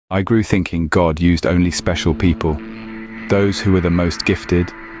I grew thinking God used only special people, those who were the most gifted,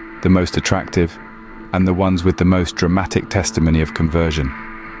 the most attractive, and the ones with the most dramatic testimony of conversion.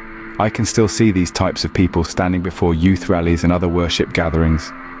 I can still see these types of people standing before youth rallies and other worship gatherings,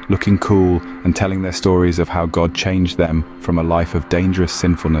 looking cool and telling their stories of how God changed them from a life of dangerous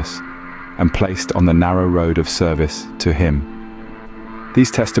sinfulness and placed on the narrow road of service to Him.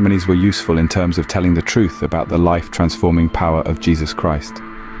 These testimonies were useful in terms of telling the truth about the life-transforming power of Jesus Christ.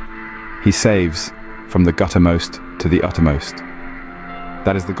 He saves from the guttermost to the uttermost.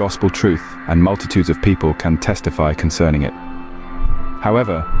 That is the gospel truth, and multitudes of people can testify concerning it.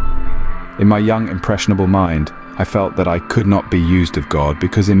 However, in my young, impressionable mind, I felt that I could not be used of God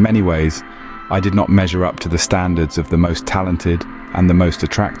because in many ways, I did not measure up to the standards of the most talented and the most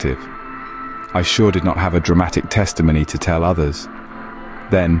attractive. I sure did not have a dramatic testimony to tell others.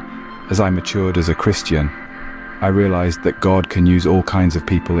 Then, as I matured as a Christian, I realized that God can use all kinds of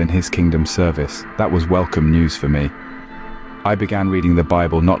people in His kingdom service. That was welcome news for me. I began reading the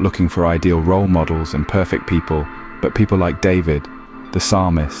Bible not looking for ideal role models and perfect people, but people like David, the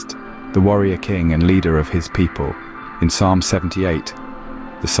psalmist, the warrior king and leader of his people. In Psalm 78,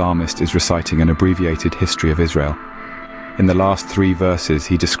 the psalmist is reciting an abbreviated history of Israel. In the last 3 verses,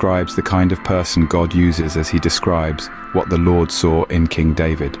 he describes the kind of person God uses as he describes what the Lord saw in King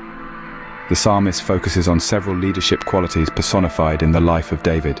David. The psalmist focuses on several leadership qualities personified in the life of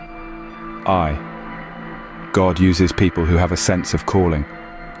David. God uses people who have a sense of calling.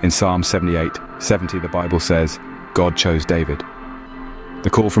 In Psalm 78:70, the Bible says, God chose David. The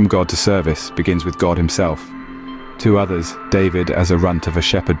call from God to service begins with God Himself. 2 others, David as a runt of a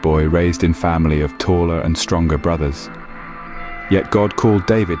shepherd boy raised in family of taller and stronger brothers. Yet God called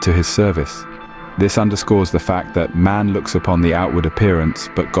David to His service. This underscores the fact that man looks upon the outward appearance,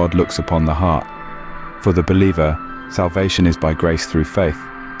 but God looks upon the heart. For the believer, salvation is by grace through faith,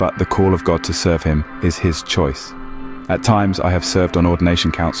 but the call of God to serve Him is His choice. At times I have served on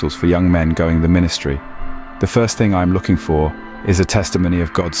ordination councils for young men going the ministry. The first thing I'm looking for is a testimony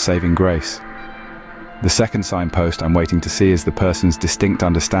of God's saving grace. The second signpost I'm waiting to see is the person's distinct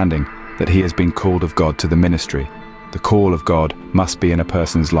understanding that he has been called of God to the ministry. The call of God must be in a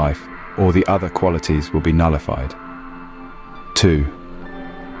person's life, or the other qualities will be nullified. 2.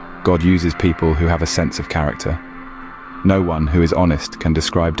 God uses people who have a sense of character. No one who is honest can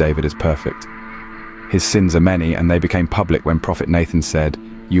describe David as perfect. His sins are many, and they became public when Prophet Nathan said,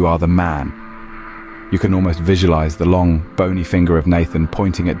 "You are the man." You can almost visualize the long, bony finger of Nathan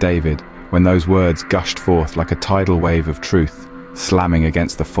pointing at David when those words gushed forth like a tidal wave of truth, slamming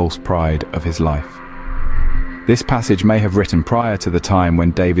against the false pride of his life. This passage may have written prior to the time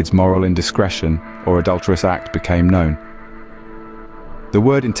when David's moral indiscretion or adulterous act became known. The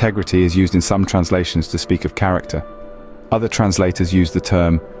word integrity is used in some translations to speak of character. Other translators use the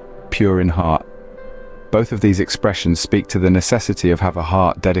term pure in heart. Both of these expressions speak to the necessity of have a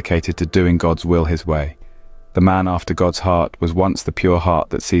heart dedicated to doing God's will His way. The man after God's heart was once the pure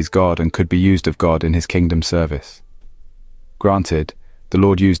heart that sees God and could be used of God in His kingdom service. Granted, the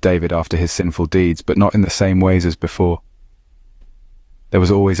Lord used David after his sinful deeds, but not in the same ways as before. There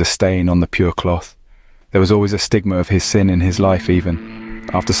was always a stain on the pure cloth. There was always a stigma of his sin in his life even.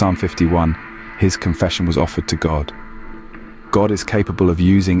 After Psalm 51, his confession was offered to God. God is capable of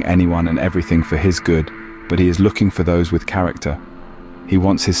using anyone and everything for His good, but He is looking for those with character. He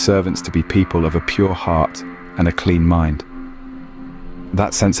wants His servants to be people of a pure heart and a clean mind.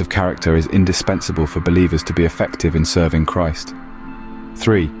 That sense of character is indispensable for believers to be effective in serving Christ.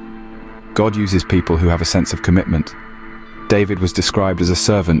 3. God uses people who have a sense of commitment. David was described as a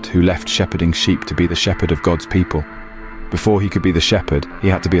servant who left shepherding sheep to be the shepherd of God's people. Before he could be the shepherd, he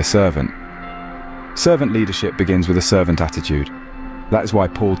had to be a servant. Servant leadership begins with a servant attitude. That is why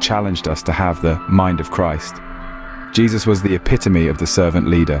Paul challenged us to have the mind of Christ. Jesus was the epitome of the servant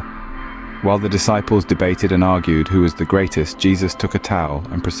leader. While the disciples debated and argued who was the greatest, Jesus took a towel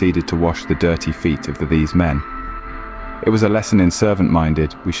and proceeded to wash the dirty feet of these men. It was a lesson in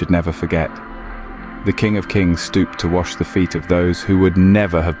servant-minded we should never forget. The King of Kings stooped to wash the feet of those who would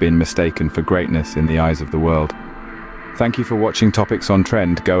never have been mistaken for greatness in the eyes of the world. Thank you for watching Topics on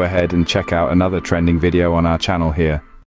Trend. Go ahead and check out another trending video on our channel here.